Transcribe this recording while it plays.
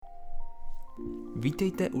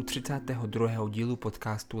Vítejte u 32. dílu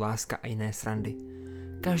podcastu Láska a jiné srandy.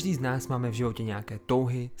 Každý z nás máme v životě nějaké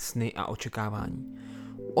touhy, sny a očekávání.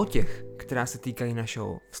 O těch, která se týkají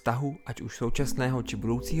našeho vztahu, ať už současného či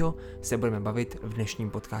budoucího, se budeme bavit v dnešním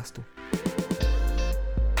podcastu.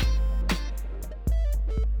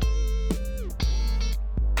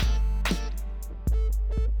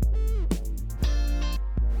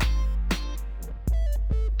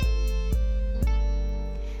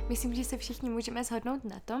 Myslím, že se všichni můžeme shodnout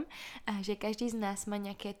na tom, že každý z nás má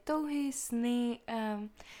nějaké touhy, sny,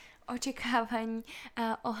 očekávání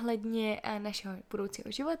ohledně našeho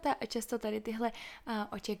budoucího života a často tady tyhle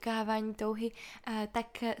očekávání, touhy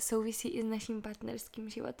tak souvisí i s naším partnerským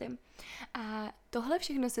životem. A tohle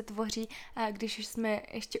všechno se tvoří, když už jsme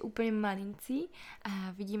ještě úplně malincí,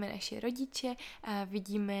 vidíme naše rodiče,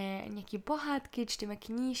 vidíme nějaké pohádky, čteme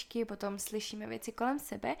knížky, potom slyšíme věci kolem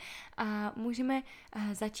sebe a můžeme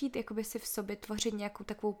začít jakoby si v sobě tvořit nějakou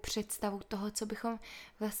takovou představu toho, co bychom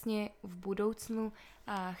vlastně v budoucnu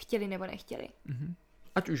chtěli nebo nechtěli.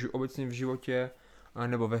 Ať už obecně v životě,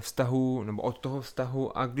 nebo ve vztahu, nebo od toho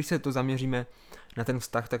vztahu, a když se to zaměříme na ten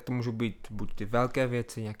vztah, tak to můžou být buď ty velké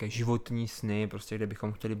věci, nějaké životní sny, prostě kde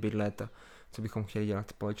bychom chtěli bydlet a co bychom chtěli dělat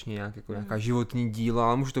společně, nějaká životní dílo,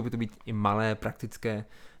 ale může to být i malé praktické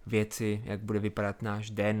věci, jak bude vypadat náš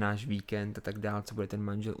den, náš víkend a tak dále, co bude ten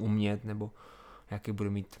manžel umět, nebo jaký bude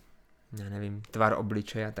mít, já nevím, tvar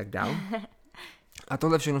obličeje a tak dále. A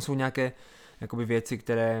tohle všechno jsou nějaké jakoby věci,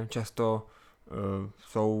 které často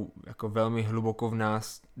jsou jako velmi hluboko v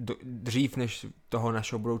nás, dřív než toho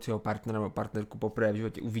našeho budoucího partnera nebo partnerku poprvé v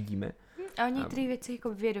životě uvidíme. A některé věci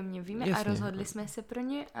jako vědomě víme, jasně, a rozhodli jsme se pro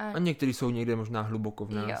ně. A některé jsou někde možná hluboko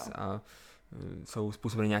v nás, jo, a jsou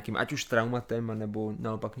způsobeny nějakým ať už traumatem, nebo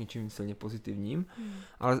naopak něčím silně pozitivním.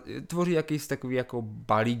 Ale tvoří jakýsi takový jako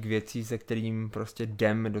balík věcí, se kterým prostě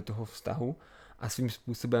jdeme do toho vztahu a svým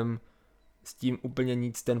způsobem s tím úplně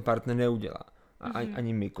nic ten partner neudělá. A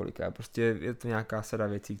ani my kolikrát. Prostě je to nějaká sada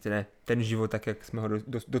věcí, které ten život, tak jak jsme ho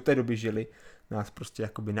do té doby žili, nás prostě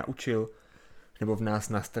jakoby naučil, nebo v nás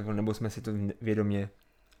nastavil, nebo jsme si to vědomě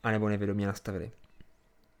anebo nevědomě nastavili.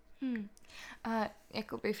 A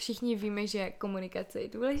jakoby všichni víme, že komunikace je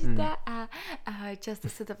důležitá a často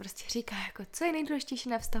se to prostě říká, jako co je nejdůležitější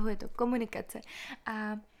na vztahu, je to komunikace.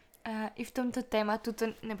 A i v tomto tématu,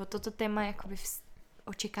 toto téma jakoby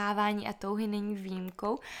očekávání a touhy není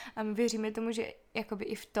výjimkou a my věříme tomu, že jakoby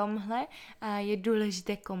i v tomhle je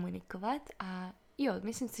důležité komunikovat a jo,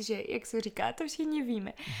 myslím si, že jak se říká, to všichni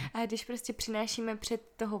víme. A když prostě přinášíme před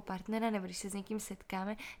toho partnera nebo když se s někým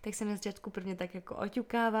setkáme, tak se na začátku prvně tak jako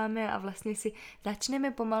oťukáváme a vlastně si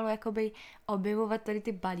začneme pomalu jakoby objevovat tady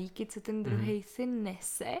ty balíky, co ten druhej si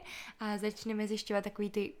nese a začneme zjišťovat takový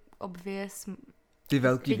ty obvěz ty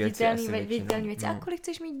velký viditelný věci. A kolik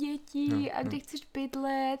chceš mít dětí a kdy chceš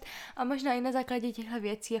bydlet a možná i na základě těchto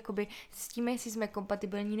věcí jakoby zjistíme, jestli jsme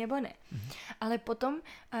kompatibilní nebo ne. Ale potom,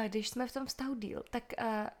 když jsme v tom vztahu díl, tak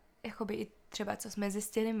jakoby i třeba co jsme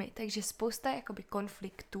zjistili my, takže spousta jakoby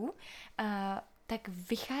konfliktů tak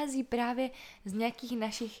vychází právě z nějakých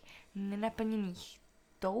našich nenaplněných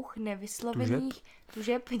touh, nevyslovených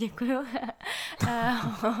tužeb, děkuju,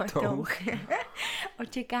 touh,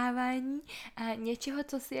 očekávání a něčeho,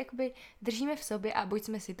 co si jakoby držíme v sobě a buď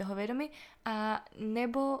jsme si toho vědomi, a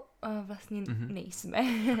nebo vlastně nejsme.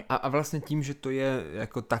 A vlastně tím, že to je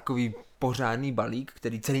jako takový pořádný balík,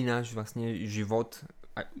 který celý náš vlastně život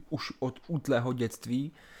už od útlého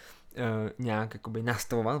dětství nějak jakoby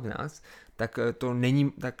nastavoval v nás, tak to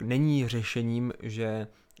není řešením, že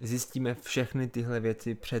zjistíme všechny tyhle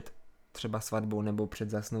věci před třeba svatbou nebo před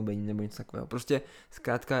zasnoubením nebo něco takového. Prostě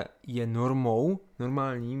zkrátka je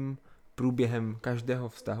normálním průběhem každého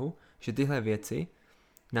vztahu, že tyhle věci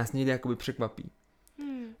nás někde jakoby překvapí.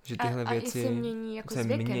 Že tyhle věci se mění jako se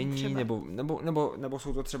mění nebo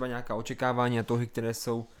jsou to třeba nějaká očekávání a touhy, které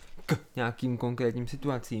jsou k nějakým konkrétním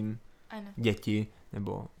situacím. Ano. Děti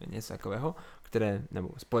nebo něco takového, nebo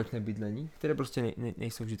společné bydlení, které prostě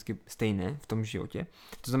nejsou vždycky stejné v tom životě.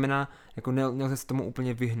 To znamená, jako nelze se tomu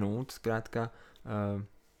úplně vyhnout, zkrátka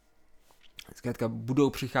budou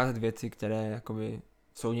přicházet věci, které jakoby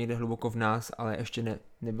jsou někde hluboko v nás, ale ještě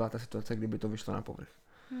nebyla ta situace, kdyby to vyšlo na povrch.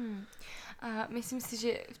 A myslím si,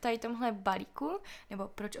 že v tady tomhle balíku, nebo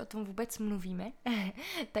proč o tom vůbec mluvíme,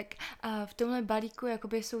 tak v tomhle balíku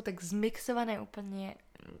jakoby jsou tak zmixované úplně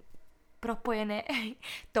propojené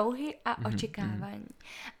touhy a očekávání.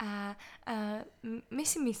 A my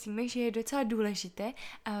si myslíme, že je docela důležité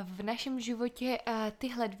v našem životě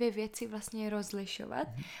tyhle dvě věci vlastně rozlišovat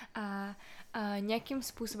a nějakým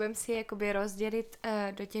způsobem si jakoby rozdělit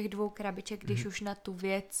do těch dvou krabiček, když už na tu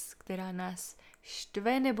věc, která nás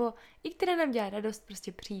štve, nebo i která nám dělá radost,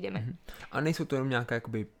 prostě přijdeme. A nejsou to jenom nějaké,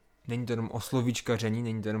 jakoby, není to jenom o slovíčkaření,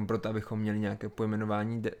 není to jenom proto, abychom měli nějaké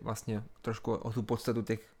pojmenování, jde vlastně trošku o tu podstatu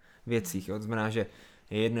těch věcí. Jo? To znamená, že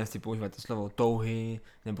je jedno, jestli používáte slovo touhy,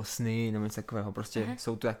 nebo sny, nebo něco takového. Prostě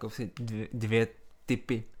jsou to jako dvě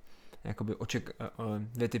typy, jakoby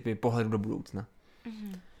dvě typy pohledu do budoucna.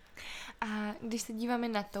 A když se díváme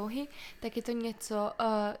na touhy, tak je to něco,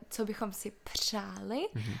 co bychom si přáli,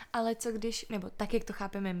 ale co když, nebo tak, jak to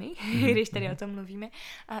chápeme my, když tady o tom mluvíme,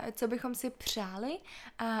 co bychom si přáli,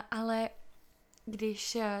 ale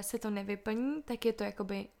když se to nevyplní, tak je to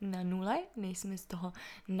jakoby na nule, nejsme z toho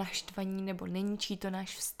naštvaní nebo neničí to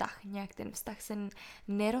náš vztah, nějak ten vztah se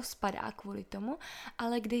nerozpadá kvůli tomu,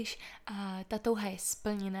 ale když ta touha je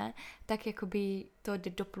splněná, tak jakoby to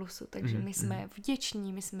jde do plusu, takže my jsme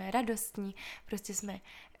vděční, my jsme radostní, prostě jsme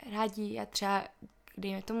rádi a třeba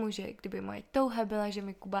dejme tomu, že kdyby moje touha byla, že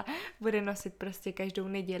mi Kuba bude nosit prostě každou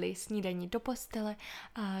neděli snídaní do postele.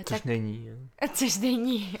 Což není. Jo. Což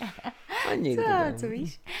není. Ani co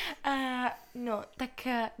víš? No, tak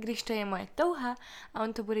když to je moje touha a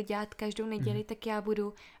on to bude dělat každou neděli, tak já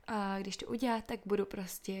budu, když to udělá, tak budu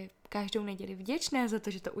prostě každou neděli vděčná za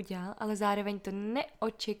to, že to udělal, ale zároveň to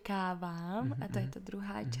neočekávám, a to je ta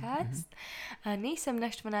druhá část. Nejsem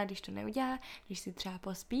naštvaná, když to neudělá, když si třeba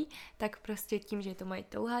pospí, tak prostě tím, že je to moje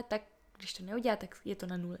touha, tak když to neudělá, tak je to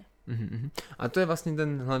na nule. A to je vlastně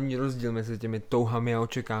ten hlavní rozdíl mezi těmi touhami a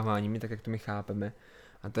očekáváními, tak jak to my chápeme.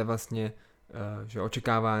 A to je vlastně, že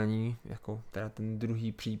očekávání, jako teda ten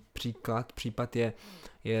druhý případ je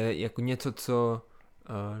jako něco,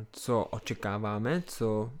 co očekáváme,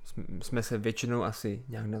 co jsme se většinou asi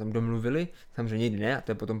nějak na tom domluvili, samozřejmě někdy ne, a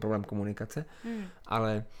to je potom problém komunikace,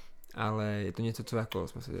 ale je to něco, co jako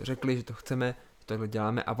jsme si řekli, že to chceme, že tohle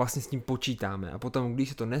děláme a vlastně s tím počítáme. A potom, když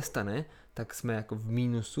se to nestane, tak jsme jako v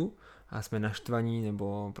mínusu a jsme naštvaní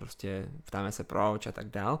nebo prostě ptáme se proč a tak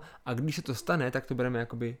dál. A když se to stane, tak to bereme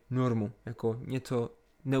jakoby normu, jako něco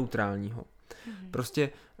neutrálního. Prostě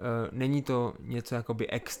není to něco jakoby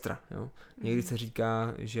extra. Jo? Někdy se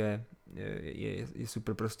říká, že je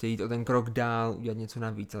super prostě jít o ten krok dál, udělat něco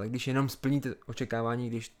navíc, ale když jenom splníte očekávání,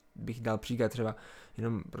 když bych dal příklad třeba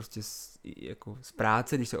jenom prostě jako z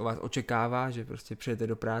práce, když se o vás očekává, že prostě přijdete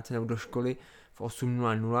do práce nebo do školy v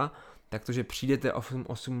 8:00, tak to, že přijdete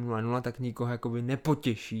 8:00, tak nikoho jakoby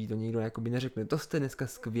nepotěší, to nikdo jakoby neřekne, to jste dneska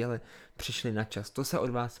skvěle přišli na čas, to se od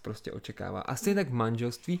vás prostě očekává. A stejně tak v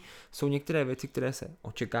manželství jsou některé věci, které se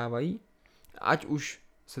očekávají, ať už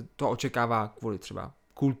se to očekává kvůli třeba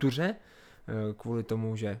kultuře, kvůli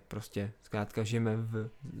tomu, že prostě zkrátka žijeme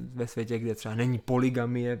ve světě, kde třeba není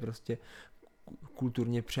poligamie, prostě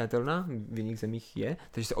kulturně přijatelná, v jiných zemích je,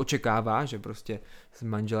 takže se očekává, že prostě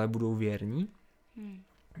manželé budou věrní.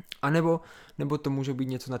 A nebo to může být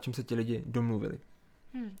něco, na čem se ti lidi domluvili.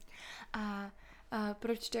 A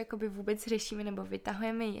proč to jakoby vůbec řešíme nebo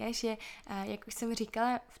vytahujeme je, že jak už jsem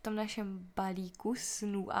říkala, v tom našem balíku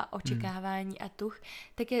snů a očekávání a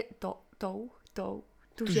tak je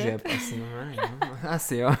tužeb.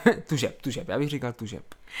 Asi jo, tužeb, já bych říkal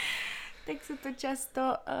tužeb. Tak se to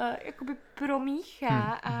často jakoby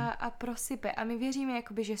promíchá a prosype a my věříme,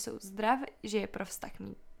 jakoby, že jsou zdravé, že je pro vztah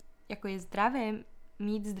mít, jako je zdravé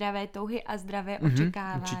mít zdravé touhy a zdravé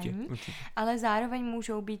očekávání, určitě. Ale zároveň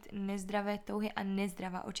můžou být nezdravé touhy a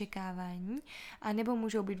nezdravá očekávání, a nebo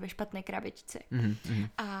můžou být ve špatné krabičce.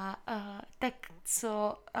 A tak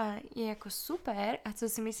co je jako super a co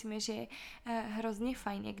si myslíme, že je hrozně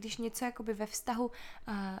fajn, je když něco jakoby ve vztahu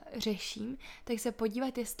řeším, tak se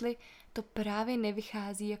podívat, jestli to právě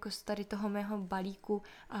nevychází jako z tady toho mého balíku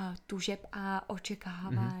tužeb a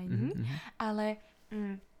očekávání, ale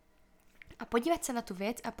a podívat se na tu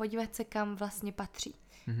věc a podívat se, kam vlastně patří.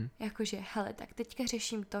 Jakože, hele, tak teďka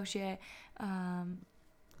řeším to, že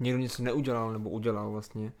někdo něco neudělal nebo udělal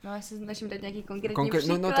vlastně. No, já se snažím dát nějaký konkrétní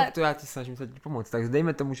příklad. No tak to já ti snažím se pomoct. Tak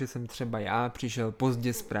dejme tomu, že jsem třeba já přišel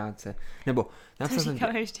pozdě z práce. Nebo to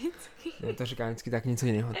říkáme vždycky. Ne, to říkám vždycky tak něco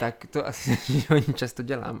jiného. Tak to asi hodně často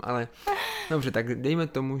dělám, ale dobře, tak dejme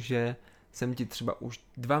tomu, že jsem ti třeba už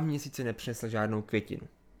 2 měsíce nepřinesl žádnou květinu.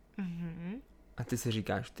 A ty si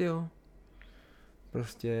říkáš, tyjo,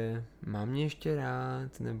 prostě mám mě ještě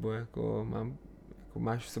rád, nebo jako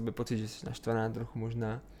máš v sobě pocit, že jsi naštvaná trochu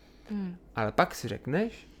možná, ale pak si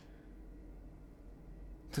řekneš,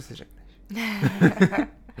 co si řekneš?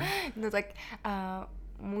 No tak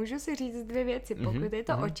můžu si říct 2 věci. Pokud je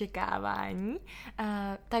to očekávání,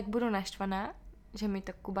 tak budu naštvaná, že mi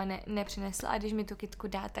to Kuba nepřinesl a když mi tu kytku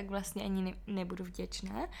dá, tak vlastně ani nebudu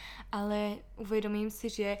vděčná, ale uvědomím si,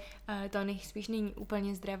 že to nejspíš není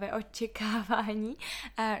úplně zdravé očekávání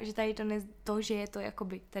a že tady to, že je to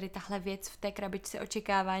jakoby tady tahle věc v té krabičce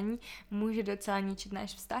očekávání může docela ničit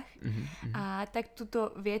náš vztah a tak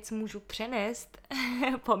tuto věc můžu přenést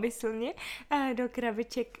pomyslně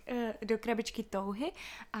do krabičky touhy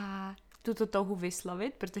a tuto touhu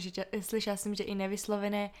vyslovit, protože slyšela jsem, že i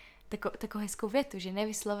nevyslovené takovou hezkou větu, že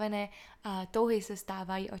nevyslovené touhy se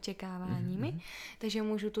stávají očekáváními, takže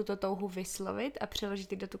můžu tuto touhu vyslovit a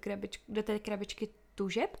přeložit ji do té krabičky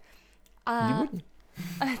tužeb a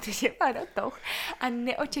tužeb, ano, touh a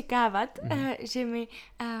neočekávat, že mi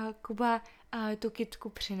Kuba tu kytku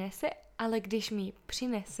přinese, ale když mi ji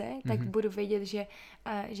přinese, tak budu vědět,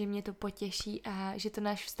 že mě to potěší a že to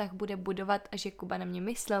náš vztah bude budovat a že Kuba na mě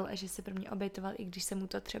myslel a že se pro mě obětoval, i když jsem mu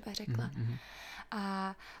to třeba řekla.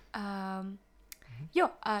 A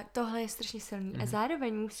tohle je strašně silný. A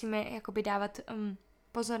zároveň musíme jakoby dávat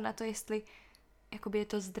pozor na to, jestli jakoby je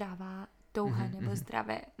to zdravá touha nebo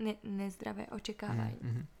nezdravé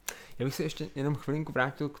očekávání. Já bych se ještě jenom chvilinku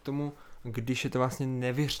vrátil k tomu, když je to vlastně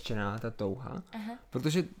nevyřčená ta touha,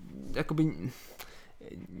 protože jakoby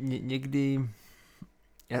někdy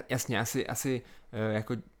jasně, asi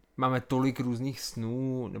jako máme tolik různých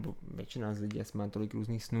snů, nebo většina z lidí asi má tolik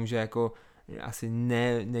různých snů, že jako asi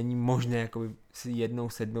není možné jakoby si jednou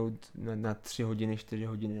sednout na 3 hodiny, 4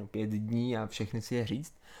 hodiny, no 5 dní a všechny si je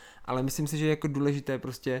říct, ale myslím si, že je jako důležité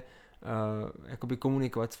prostě jakoby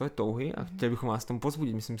komunikovat své touhy a chtěli bychom vás tomu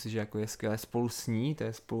pozbudit. Myslím si, že jako je skvělé spolu snít,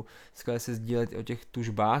 je skvělé se sdílet o těch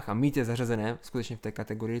tužbách a mít je zařazené skutečně v té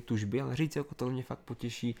kategorii tužby, ale říct jako tohle mě fakt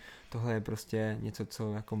potěší, tohle je prostě něco,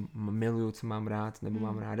 co jako miluju, co mám rád nebo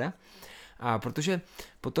mám ráda. A protože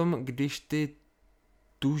potom, když ty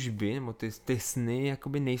tužby nebo ty sny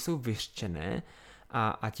jakoby nejsou vyřčené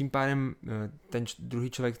a tím pádem ten druhý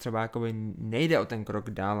člověk třeba jakoby nejde o ten krok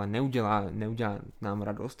dál a neudělá nám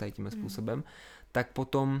radost tady tím způsobem, tak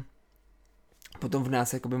potom v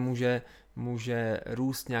nás jakoby může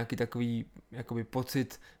růst nějaký takový jakoby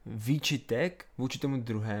pocit výčitek vůči tomu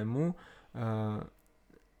druhému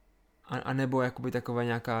a nebo jakoby taková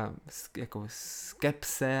nějaká jako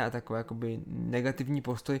skepse a takový jakoby negativní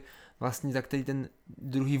postoj vlastně, za který ten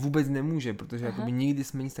druhý vůbec nemůže, protože jakoby nikdy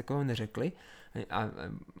jsme nic takového neřekli a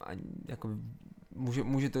jako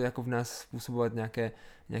může to jako v nás způsobovat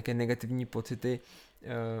nějaké negativní pocity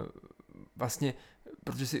vlastně,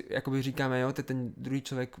 protože si jakoby říkáme, jo, ten druhý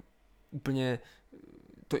člověk úplně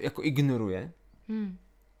to jako ignoruje,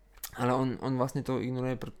 ale on vlastně to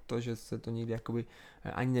ignoruje, protože se to nikdy jakoby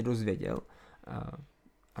ani nedozvěděl.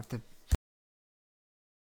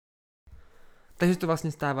 Takže to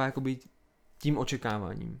vlastně stává jakoby tím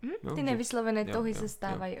očekáváním. Ty nevyslovené touhy se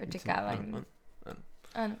stávají očekáváním.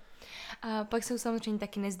 Ano. A pak jsou samozřejmě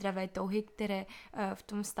taky nezdravé touhy, které v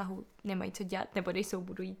tom vztahu nemají co dělat, nebo nejsou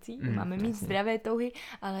budující. Máme mít zdravé touhy,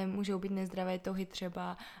 ale můžou být nezdravé touhy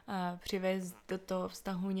třeba přivést do toho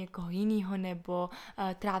vztahu někoho jiného, nebo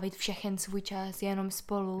trávit všechen svůj čas jenom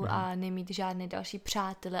spolu a nemít žádné další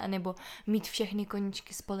přátele, nebo mít všechny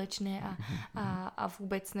koníčky společné a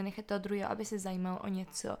vůbec nenechat toho druhého, aby se zajímal o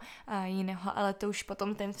něco jiného, ale to už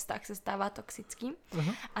potom ten vztah se stává toxickým.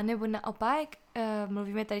 A nebo naopak,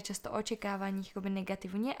 mluvíme tady často o očekáváních jakoby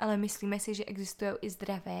negativně, ale myslíme si, že existují i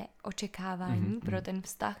zdravé očekávání pro ten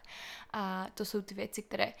vztah a to jsou ty věci,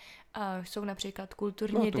 které jsou například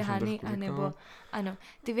kulturně dány, anebo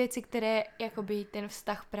ty věci, které jakoby ten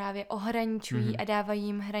vztah právě ohraničují a dávají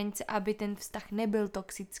jim hranice, aby ten vztah nebyl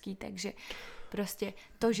toxický, takže prostě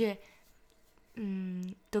to, že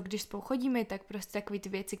když spolu chodíme, tak prostě takový ty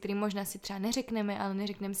věci, které možná si třeba neřekneme, ale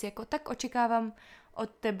neřekneme si jako tak očekávám od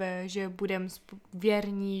tebe, že budeme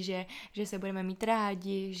věrní, že se budeme mít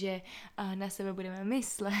rádi, že na sebe budeme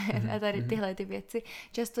myslet a tady tyhle ty věci.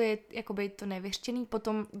 Často je jakoby to nevyřčený,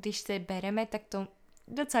 potom když se bereme, tak to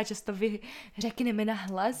docela často řekneme na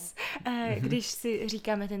hlas, když si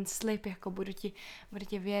říkáme ten slib, jako budu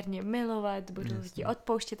tě věrně milovat, budu ti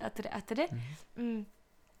odpouštět a tedy.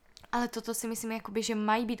 Ale toto si myslím, jakoby, že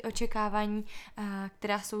mají být očekávání,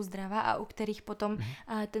 která jsou zdravá a u kterých potom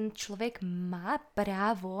ten člověk má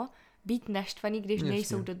právo být naštvaný, když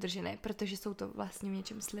nejsou dodržené, protože jsou to vlastně v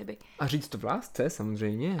něčem sliby. A říct to v lásce,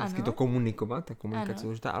 samozřejmě, hezky to komunikovat, ta komunikace je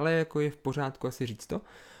důležitá, ale jako je v pořádku asi říct to.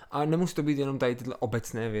 A nemusí to být jenom tady tyhle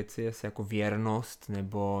obecné věci, jestli jako věrnost,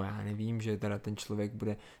 nebo já nevím, že teda ten člověk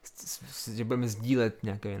že budeme sdílet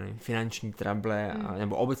nějaké finanční trable,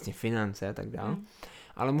 nebo obecně finance a tak dále.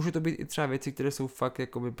 Ale může to být i třeba věci, které jsou fakt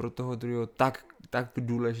jakoby pro toho druhého tak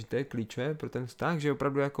důležité, klíčové pro ten vztah, že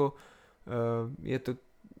opravdu jako je to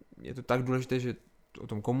je to tak důležité, že o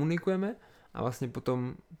tom komunikujeme a vlastně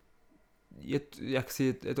potom je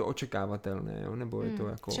to očekávatelné, jo? Nebo je to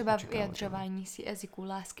jako třeba vyjadřování si jazyku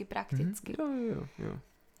lásky prakticky. Jo.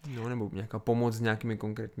 No, nebo nějaká pomoc s nějakými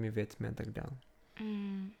konkrétními věcmi a tak dále.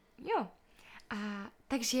 Jo. A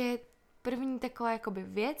takže první taková jakoby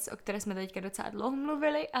věc, o které jsme teďka docela dlouho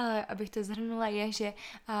mluvili, ale abych to zhrnula, je, že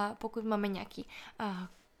pokud máme nějaký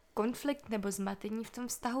konflikt nebo zmatení v tom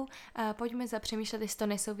vztahu, pojďme zapřemýšlet, jestli to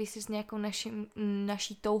nesouvisí s nějakou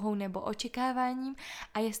naší touhou nebo očekáváním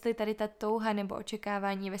a jestli tady ta touha nebo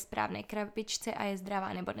očekávání je ve správné krabičce a je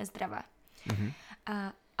zdravá nebo nezdravá. Mm-hmm.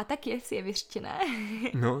 A tak jestli je vyřčená.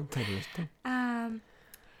 No, tak je to.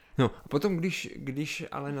 No, a potom, když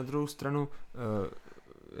ale na druhou stranu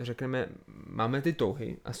řekneme, máme ty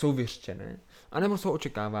touhy a jsou vyřčené, anebo jsou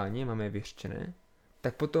očekávání, máme je vyřčené,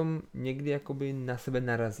 tak potom někdy jakoby na sebe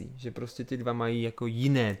narazí, že prostě ty dva mají jako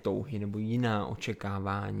jiné touhy nebo jiná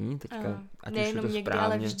očekávání, teďka, ať už je to někdy, správně,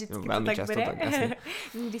 ale vždycky no, velmi to tak často bude. tak asi.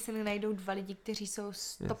 Nikdy se nenajdou dva lidi, kteří jsou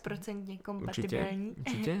 100% kompatibilní.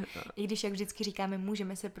 Určitě. I když, jak vždycky říkáme,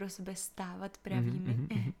 můžeme se pro sebe stávat pravými.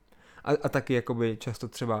 A taky jakoby často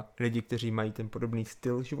třeba lidi, kteří mají ten podobný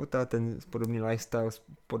styl života, ten podobný lifestyle,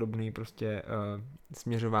 podobný prostě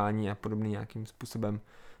směřování a podobný nějakým způsobem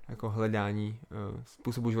jako hledání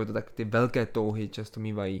způsobu života, tak ty velké touhy často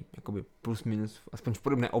mívají jakoby plus minus, aspoň v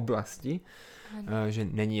podobné oblasti, že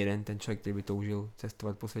není jeden ten člověk, který by toužil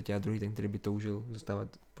cestovat po světě a druhý ten, který by toužil zůstávat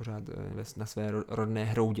pořád na své rodné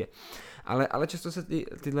hroudě. Ale často se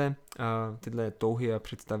tyhle touhy a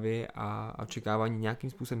představy a očekávání nějakým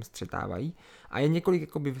způsobem střetávají a je několik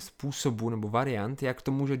jakoby způsobů nebo variant, jak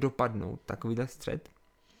to může dopadnout takovýhle střet.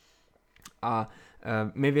 A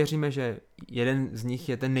my věříme, že jeden z nich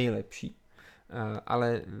je ten nejlepší,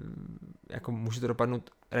 ale jako může to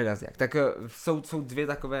dopadnout redazjak. Tak jsou dvě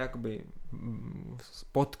takové jakoby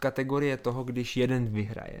podkategorie toho, když jeden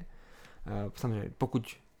vyhraje. Samozřejmě,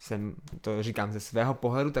 pokud to říkám ze svého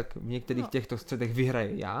pohledu, tak v některých těchto střetech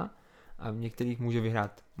vyhraje já a v některých může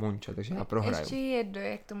vyhrát Monča, takže já prohraju. Ještě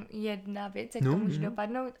jedna věc, jak to může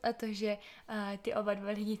dopadnout, a to, že ty oba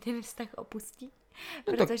dva lidi ten vztah opustí.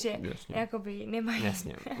 No, protože jakoby nemají.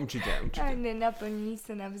 Jasně, určitě. Nenaplní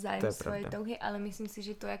se navzájem svoje touhy, ale myslím si,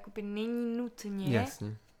 že to jakoby není nutně.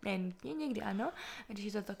 Jasně. Ne nutně, někdy ano, když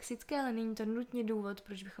je to toxické, ale není to nutně důvod,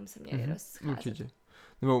 proč bychom se měli rozcházet. Určitě.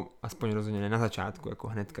 Nebo aspoň rozhodně ne na začátku, jako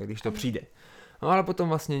hnedka, když to přijde. No ale potom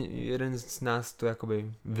vlastně jeden z nás to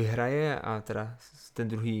jakoby vyhraje a teda ten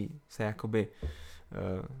druhý se jakoby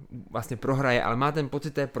vlastně prohraje, ale má ten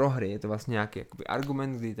pocit té prohry, je to vlastně nějaký jakoby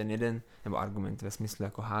argument, kdy ten jeden, nebo argument ve smyslu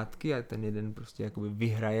jako hádky a ten jeden prostě jakoby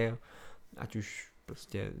vyhraje, ať už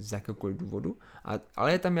prostě z jakéhokoliv důvodu,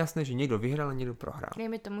 ale je tam jasné, že někdo vyhrál a někdo prohrál.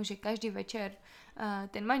 Dejme tomu, že každý večer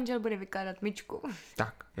ten manžel bude vykládat myčku.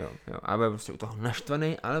 Tak, jo, a bude prostě u toho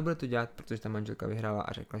naštvaný, ale bude to dělat, protože ta manželka vyhrála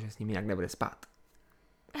a řekla, že s ním jinak nebude spát.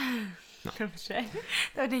 No. Dobře,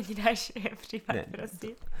 to není náš případ, ne,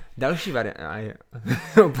 prosím. Další varianta,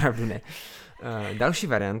 opravdu ne. Další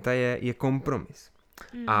varianta je kompromis.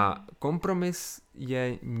 A kompromis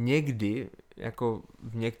je někdy, jako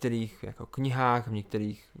v některých jako knihách, v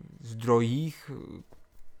některých zdrojích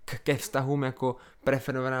ke vztahům jako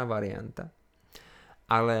preferovaná varianta.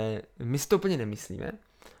 Ale my si to úplně nemyslíme.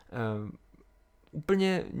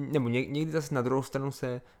 Úplně, nebo někdy zase na druhou stranu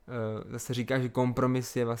se zase říká, že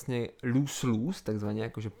kompromis je vlastně lose-lose, takzvaně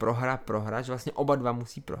jakože prohra, že vlastně oba dva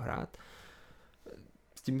musí prohrát.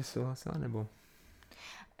 S tím bys souhlasila, nebo?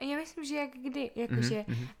 Já myslím, že jak kdy, jakože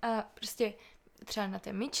prostě třeba na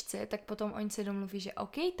té myčce, tak potom oni se domluví, že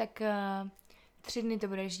OK, tak 3 dny to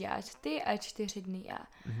budeš dělat ty a 4 dny já.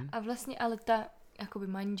 A vlastně ale ta jakoby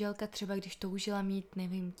manželka třeba, když toužila mít,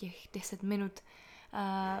 nevím, těch 10 minut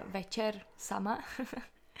večer sama,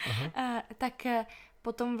 tak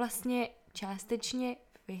potom vlastně částečně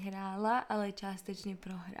vyhrála, ale částečně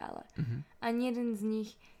prohrála. Ani jeden z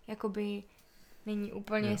nich jakoby není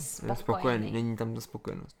úplně spokojený. Není tam ta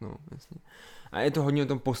spokojenost, no, jasně. A je to hodně o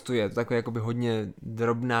tom postoji, je to takové jakoby hodně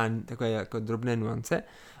takové jako drobné nuance,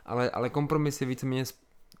 ale kompromis je víceméně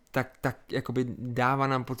tak jakoby dává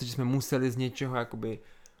nám pocit, že jsme museli z něčeho jakoby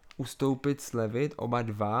ustoupit, slevit, oba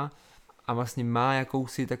dva, a vlastně má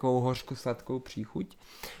jakousi takovou hořko-sladkou příchuť.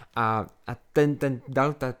 A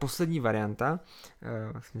ta poslední varianta,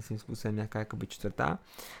 vlastně svým způsobem nějaká jakoby čtvrtá,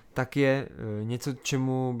 tak je něco,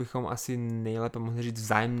 čemu bychom asi nejlépe mohli říct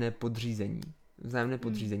vzájemné podřízení. Vzájemné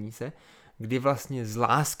podřízení se, kdy vlastně z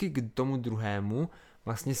lásky k tomu druhému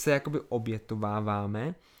vlastně se jakoby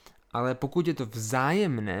obětováváme, ale pokud je to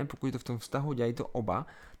vzájemné, pokud je to v tom vztahu, dělají to oba,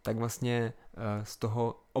 tak vlastně z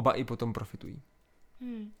toho oba i potom profitují.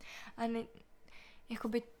 A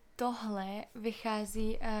jakoby tohle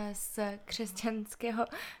vychází z křesťanského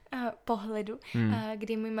pohledu,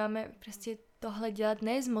 kdy my máme prostě tohle dělat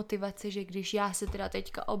ne z motivace, že když já se teda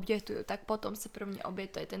teďka obětuju, tak potom se pro mě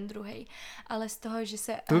obětuje ten druhej, ale z toho, že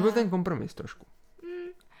se... To by byl ten kompromis trošku.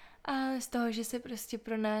 A z toho, že se prostě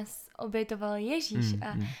pro nás obětoval Ježíš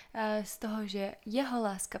a z toho, že jeho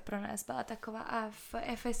láska pro nás byla taková. A v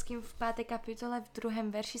Efeským v 5. kapitole v 2.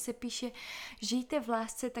 verši se píše: žijte v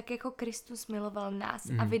lásce tak, jako Kristus miloval nás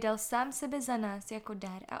a vydal sám sebe za nás jako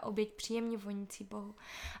dar a oběť příjemně vonící Bohu.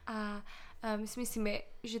 A my si myslíme,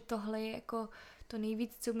 že tohle je jako to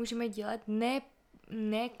nejvíc, co můžeme dělat,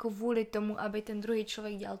 ne kvůli tomu, aby ten druhý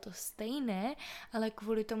člověk dělal to stejné, ale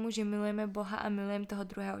kvůli tomu, že milujeme Boha a milujeme toho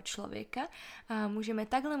druhého člověka. A můžeme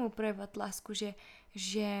takhle mu projevovat lásku,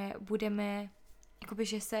 že budeme, jakoby,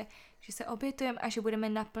 že se obětujeme a že budeme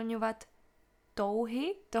naplňovat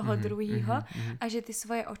touhy toho druhého a že ty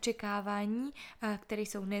svoje očekávání, které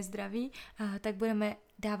jsou nezdraví, tak budeme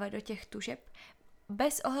dávat do těch tužeb.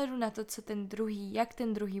 Bez ohledu na to, co ten druhý, jak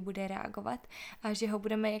ten druhý bude reagovat a že ho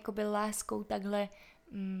budeme jakoby láskou takhle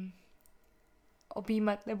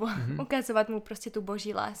objímat nebo ukazovat mu prostě tu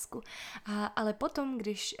boží lásku. Ale potom,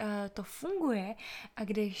 když to funguje a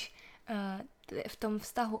když v tom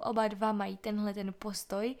vztahu oba dva mají tenhle ten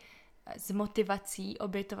postoj s motivací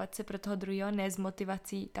obětovat se pro toho druhého, ne s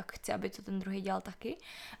motivací, tak chci, aby to ten druhý dělal taky,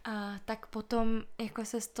 tak potom jako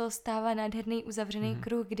se z toho stává nádherný uzavřený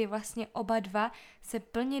kruh, kdy vlastně oba dva se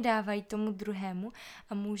plně dávají tomu druhému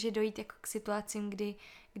a může dojít jako k situacím,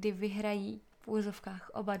 kdy vyhrají v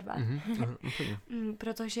úzovkách oba dva.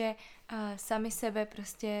 Protože sami sebe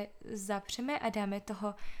prostě zapřeme a dáme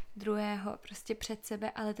toho druhého prostě před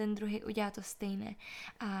sebe, ale ten druhý udělá to stejné.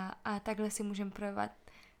 A takhle si můžeme projevovat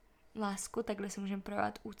lásku, takhle si můžeme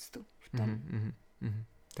projevovat úctu v tom.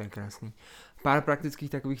 To je krásný. Pár praktických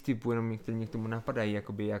takových typů, jenom které mě k tomu napadají,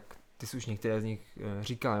 jakoby jak ty jsi už některé z nich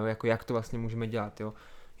říkala, jo, jako jak to vlastně můžeme dělat, jo.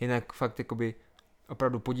 Jinak fakt jakoby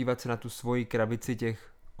opravdu podívat se na tu svoji krabici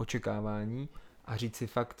těch očekávání a říct si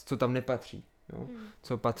fakt, co tam nepatří, jo.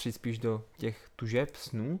 Co patří spíš do těch tužeb,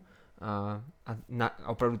 snů a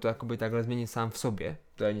opravdu to jakoby takhle změnit sám v sobě.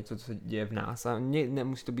 To je něco, co se děje v nás a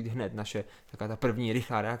nemusí to být hned naše taková ta první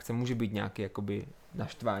rychlá reakce, může být nějaký jakoby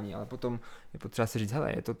naštvání, ale potom je potřeba si říct,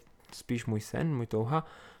 hele, je to spíš můj sen, můj touha,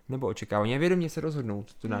 nebo očekávání. A vědomě se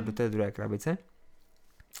rozhodnout to dát do té druhé krabice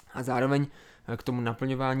a zároveň k tomu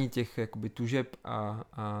naplňování těch jakoby tužeb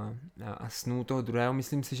a snů toho druhého,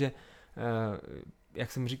 myslím si, že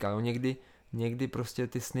jak jsem říkal, někdy prostě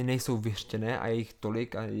ty sny nejsou vyřčené a je jich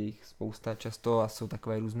tolik a je jich spousta často a jsou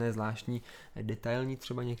takové různé zvláštní detailní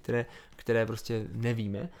třeba některé, které prostě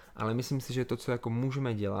nevíme, ale myslím si, že to, co jako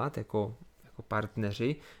můžeme dělat jako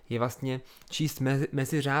partneři, je vlastně číst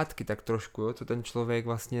mezi řádky tak trošku, jo, co ten člověk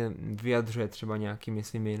vlastně vyjadřuje třeba nějakými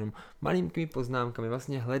svými jenom malinkými poznámkami,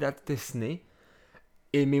 vlastně hledat ty sny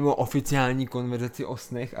i mimo oficiální konverzaci o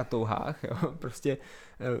snech a touhách, jo, prostě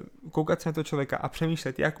koukat se na toho člověka a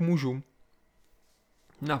přemýšlet, jak můžu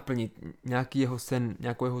naplnit nějaký jeho sen,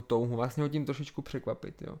 nějakou jeho touhu, vlastně ho tím trošičku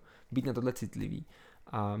překvapit, jo. Být na tohle citlivý.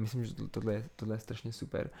 A myslím, že tohle je strašně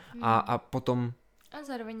super. A potom... A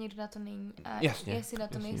zároveň někdo na to není. A jasně, jestli na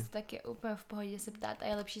to nejste, tak je úplně v pohodě se ptát. A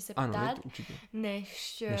je lepší se ptát,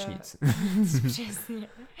 než nic. Přesně.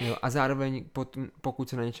 Jo, a zároveň pokud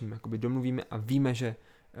se na něčem jakoby domluvíme a víme, že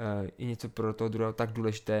je něco pro toho druhého tak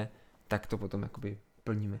důležité, tak to potom jakoby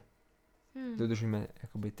plníme. Dodržíme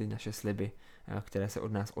jakoby ty naše sliby, které se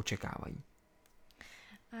od nás očekávají.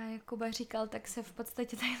 A jak Kuba říkal, tak se v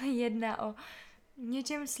podstatě takhle jedná o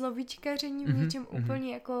něčem slovíčkařením, něčem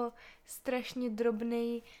úplně jako strašně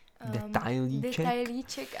drobnej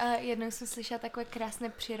detailíček. A jednou jsem slyšela takové krásné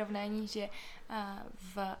přirovnání, že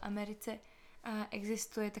v Americe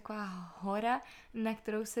existuje taková hora, na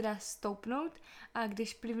kterou se dá stoupnout a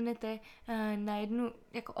když plivnete na jednu,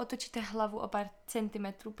 jako otočíte hlavu o pár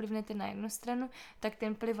centimetrů, plivnete na jednu stranu, tak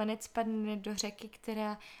ten plivanec spadne do řeky,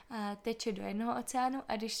 která teče do jednoho oceánu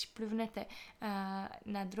a když plivnete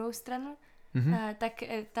na druhou stranu, tak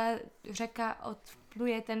ta řeka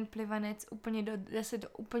odpluje ten plivanec úplně zase do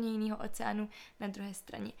úplně jiného oceánu na druhé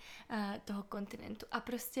straně toho kontinentu. A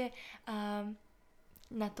prostě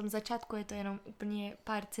na tom začátku je to jenom úplně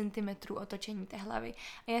pár centimetrů otočení té hlavy.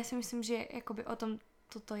 A já si myslím, že jakoby o tom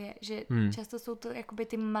toto je, že často jsou to jakoby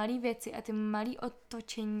ty malé věci a ty malé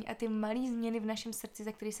otočení a ty malé změny v našem srdci,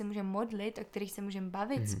 za které se můžeme modlit, o kterých se můžeme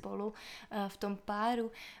bavit spolu v tom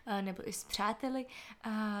páru nebo i s přáteli,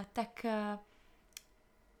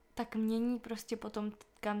 tak mění prostě potom,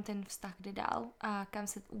 kam ten vztah jde dál a kam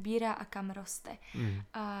se ubírá a kam roste.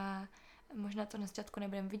 A možná to na začátku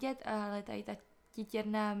nebudeme vidět, ale tady ta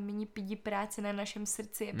jedna mini pidi práce na našem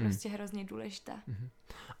srdci je prostě hrozně důležitá.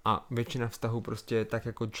 A většina vztahů prostě tak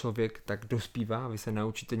jako člověk tak dospívá, vy se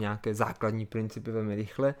naučíte nějaké základní principy velmi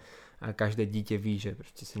rychle a každé dítě ví, že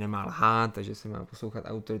prostě se nemá lhát a že se má poslouchat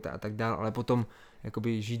autorita a tak dále, ale potom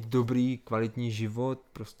jakoby žít dobrý, kvalitní život,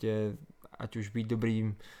 prostě ať už být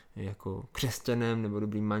dobrým jako křesťanem nebo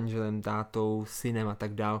dobrým manželem, tátou, synem a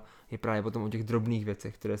tak dál, je právě potom o těch drobných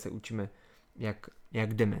věcech, které se učíme,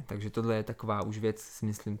 jak jdeme. Takže tohle je taková už věc, si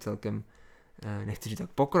myslím, celkem, nechci říct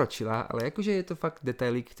tak pokročila, ale jakože je to fakt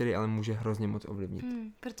detailík, který ale může hrozně moc ovlivnit.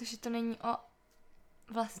 Protože to není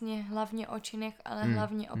vlastně hlavně o činech, ale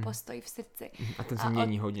hlavně o postoji v srdci. A ten se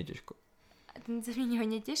mění hodně těžko. Ten se mění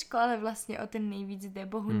hodně těžko, ale vlastně o ten nejvíc jde.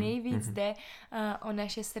 Bohu nejvíc jde o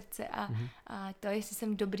naše srdce a to, jestli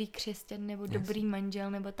jsem dobrý křesťan nebo dobrý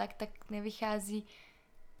manžel nebo tak nevychází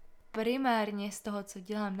primárně z toho, co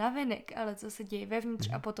dělám navenek, ale co se děje vevnitř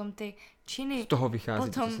a potom ty činy z toho vychází,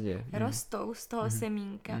 potom co se děje. Rostou z toho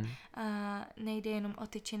semínka. A nejde jenom o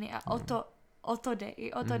ty činy a o to jde.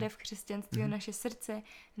 I o to jde v křesťanství, o naše srdce.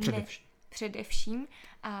 Především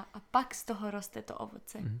a pak z toho roste to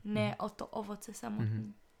ovoce. Ne o to ovoce samotné.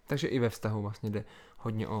 Takže i ve vztahu vlastně jde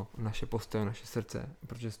hodně o naše postoje, o naše srdce,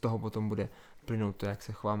 protože z toho potom bude plynout to, jak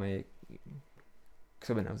se chováme k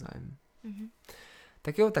sobě navzájem.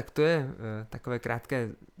 Tak jo, tak to je takové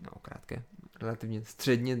krátké, relativně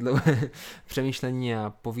středně dlouhé přemýšlení a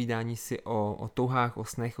povídání si o touhách, o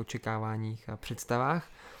snech, očekáváních a představách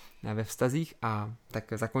ve vztazích a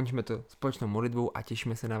tak zakončíme to společnou modlitbou a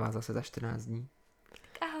těšíme se na vás zase za 14 dní.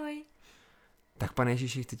 Ahoj. Tak Pane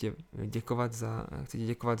Ježíši, chci ti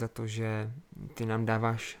děkovat za to, že ty nám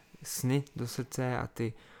dáváš sny do srdce a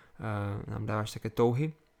ty nám dáváš také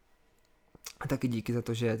touhy. A taky díky za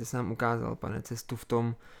to, že ty jsi nám ukázal, Pane, cestu v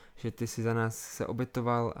tom, že ty jsi za nás se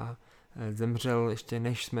obětoval a zemřel ještě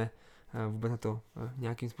než jsme vůbec na to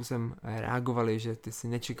nějakým způsobem reagovali, že ty jsi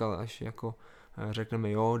nečekal, až jako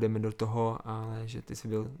řekneme jo, jdeme do toho, ale že ty jsi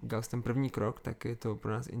udělal ten první krok, tak je to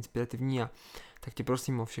pro nás inspirativní a tak tě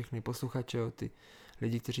prosím o všechny posluchače, o ty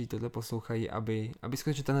lidi, kteří tohle poslouchají, aby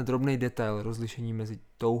skutečně ten drobný detail rozlišení mezi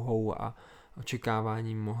touhou a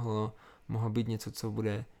očekáváním mohlo být něco, co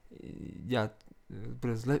bude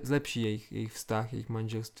zlepší jejich vztah, jejich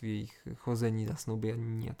manželství, jejich chození,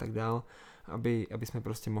 zasnoubení a tak dál, aby jsme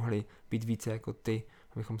prostě mohli být více jako ty,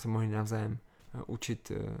 abychom se mohli navzájem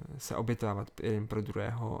učit se obětovávat jeden pro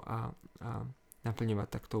druhého a naplňovat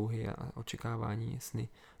tak touhy a očekávání, sny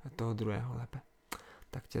toho druhého lépe.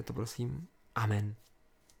 Tak tě to prosím. Amen.